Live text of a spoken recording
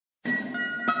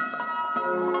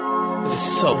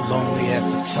It's so lonely at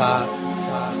the top.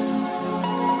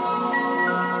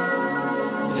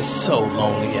 It's so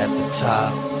lonely at the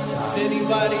top. Is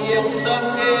anybody else up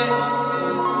here?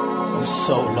 I'm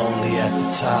so lonely at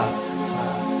the top.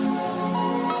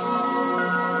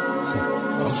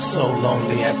 I'm so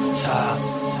lonely at the top.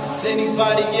 Is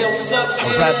anybody else up here?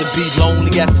 I'd rather be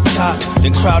lonely at the top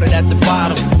than crowded at the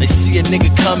bottom. They see a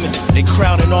nigga coming, they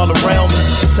crowding all around me.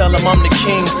 Tell them I'm the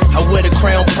king, I wear the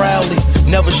crown proudly.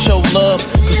 Never show love,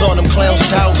 cause all them clowns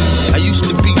doubt me. I used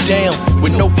to be down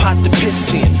with no pot to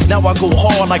piss in. Now I go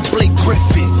hard like Blake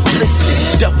Griffin. Listen,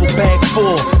 duffel bag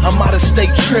full, I'm out of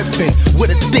state tripping.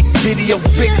 With a thick video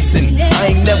vixen,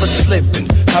 I ain't never slipping.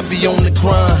 I be on the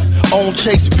grind, on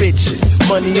chase bitches,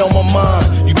 money on my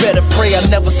mind. You better pray I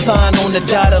never sign on the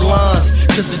dotted lines,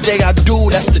 cause the day I do,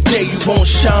 that's the day you won't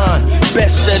shine.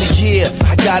 Best of the year,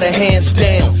 I got it hands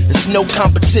down. There's no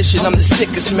competition, I'm the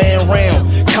sickest man round.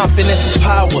 Confidence is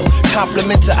power,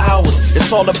 compliment to hours.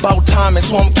 It's all about timing,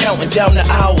 so I'm counting down the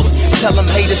hours. Tell them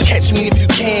haters, catch me if you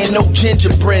can, no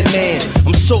gingerbread man.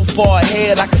 I'm so far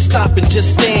ahead, I can stop and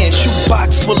just stand. Shoot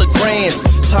box full of grands,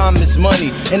 time is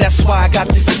money, and that's why I got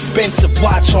this expensive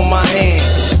watch on my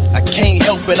hand. I can't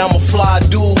help it, I'm a fly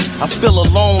dude. I feel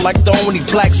alone like the only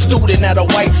black student at a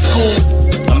white school.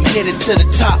 I'm headed to the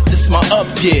top, this my up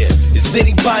year. Is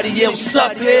anybody else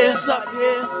up here?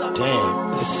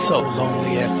 Damn, it's so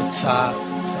lonely at the top.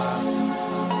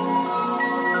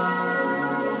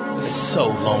 It's so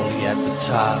lonely at the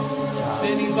top. Is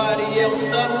anybody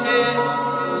else up here?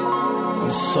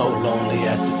 I'm so lonely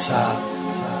at the top.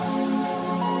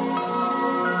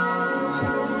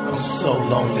 I'm so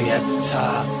lonely at the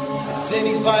top. Is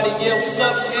anybody else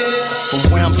up here?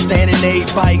 From where I'm standing,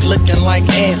 everybody looking like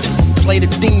ants. Play the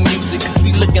theme music cause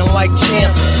we looking like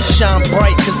champs. Shine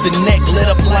bright cause the neck lit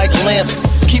up like lamps.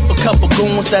 Keep a couple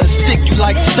goons that'll stick you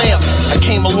like stamps. I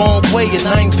came a long way and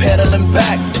I ain't pedaling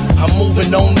back. I'm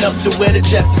moving on up to where the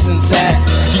Jeffersons at.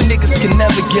 You niggas can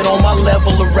never get on my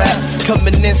level of rap.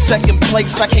 Coming in second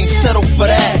place, I can't settle for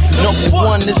that. Number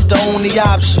one is the only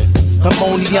option. I'm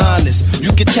only honest.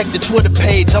 You can check the Twitter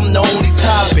page, I'm the only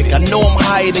topic. I know I'm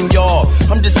higher than y'all.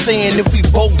 I'm just saying if we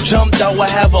both jumped, I would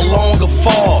have a longer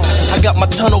fall. I got my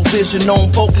tunnel vision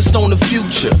on, focused on the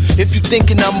future. If you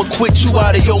thinking I'ma quit you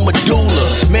out of your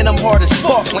medulla, man, I'm hard as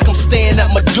fuck, like I'm staying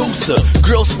at Medusa.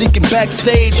 Girls sneaking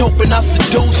backstage, hoping I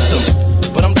seduce them.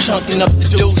 But I'm chunking up the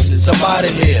deuces, I'm out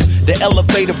of here. The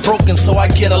elevator broken, so I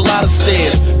get a lot of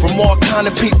stares from all kind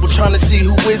of people trying to see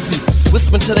who is he.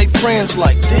 Whispering to their friends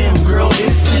like, damn girl,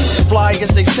 is he? Fly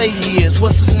as they say he is,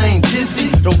 what's his name, Dizzy?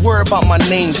 Don't worry about my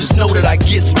name, just know that I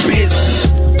gets busy.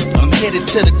 I'm headed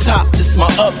to the top, this my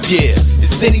up year.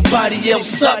 Is anybody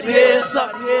else up here?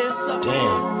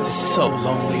 Damn, it's so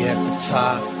lonely at the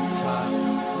top.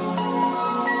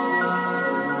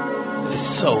 It's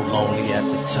so lonely at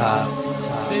the top.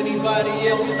 Is anybody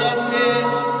else up here?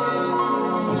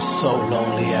 I'm so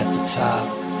lonely at the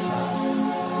top.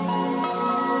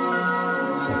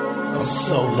 I'm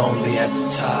so lonely at the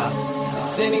top.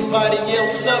 Is anybody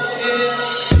else up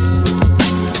here?